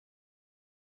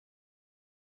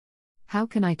How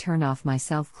can I turn off my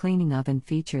self-cleaning oven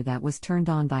feature that was turned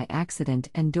on by accident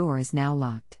and door is now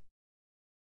locked?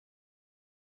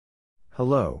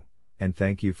 Hello, and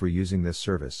thank you for using this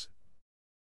service.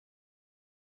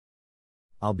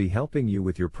 I'll be helping you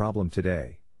with your problem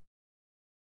today.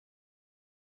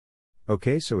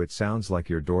 Okay, so it sounds like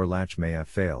your door latch may have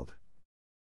failed.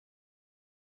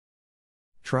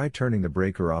 Try turning the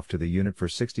breaker off to the unit for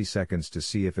 60 seconds to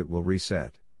see if it will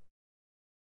reset.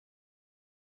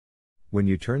 When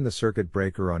you turn the circuit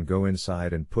breaker on, go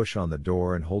inside and push on the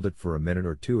door and hold it for a minute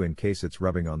or two in case it's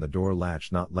rubbing on the door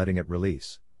latch, not letting it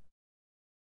release.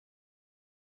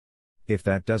 If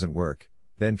that doesn't work,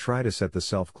 then try to set the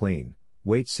self-clean,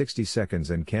 wait 60 seconds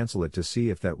and cancel it to see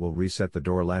if that will reset the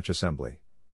door latch assembly.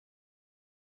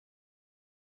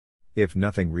 If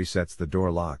nothing resets the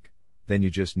door lock, then you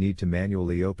just need to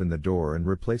manually open the door and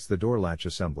replace the door latch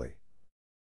assembly.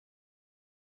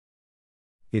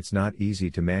 It's not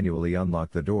easy to manually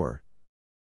unlock the door.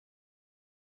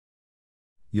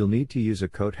 You'll need to use a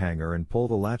coat hanger and pull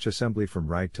the latch assembly from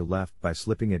right to left by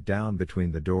slipping it down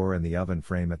between the door and the oven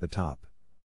frame at the top.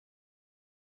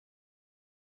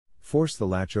 Force the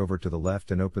latch over to the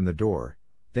left and open the door,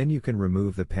 then you can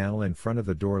remove the panel in front of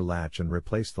the door latch and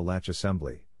replace the latch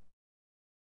assembly.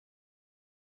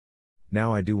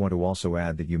 Now I do want to also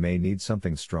add that you may need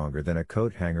something stronger than a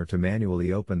coat hanger to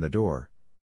manually open the door.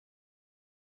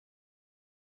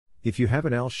 If you have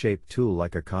an L-shaped tool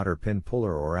like a cotter pin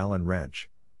puller or Allen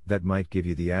wrench, that might give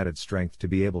you the added strength to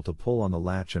be able to pull on the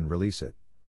latch and release it.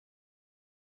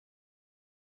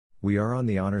 We are on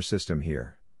the honor system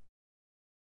here.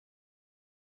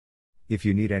 If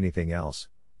you need anything else,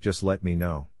 just let me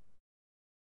know.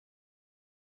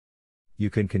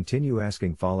 You can continue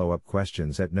asking follow-up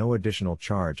questions at no additional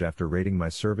charge after rating my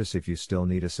service if you still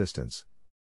need assistance.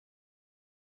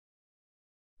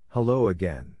 Hello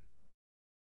again.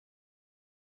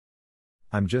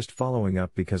 I'm just following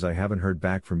up because I haven't heard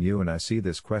back from you and I see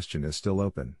this question is still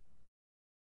open.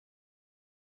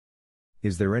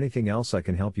 Is there anything else I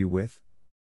can help you with?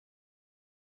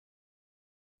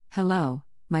 Hello,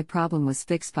 my problem was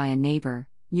fixed by a neighbor.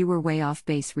 You were way off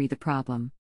base. Read the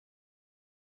problem.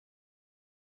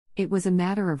 It was a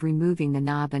matter of removing the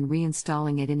knob and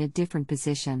reinstalling it in a different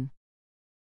position.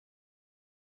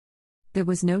 There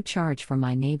was no charge from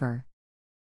my neighbor.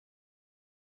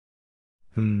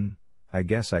 I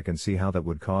guess I can see how that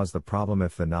would cause the problem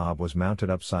if the knob was mounted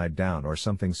upside down or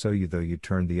something, so you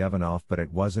turned the oven off but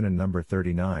it wasn't in number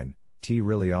 39,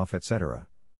 really off, etc.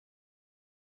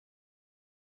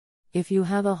 If you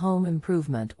have a home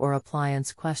improvement or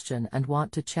appliance question and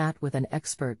want to chat with an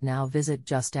expert, now visit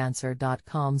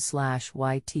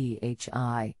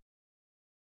justanswer.com/ythi.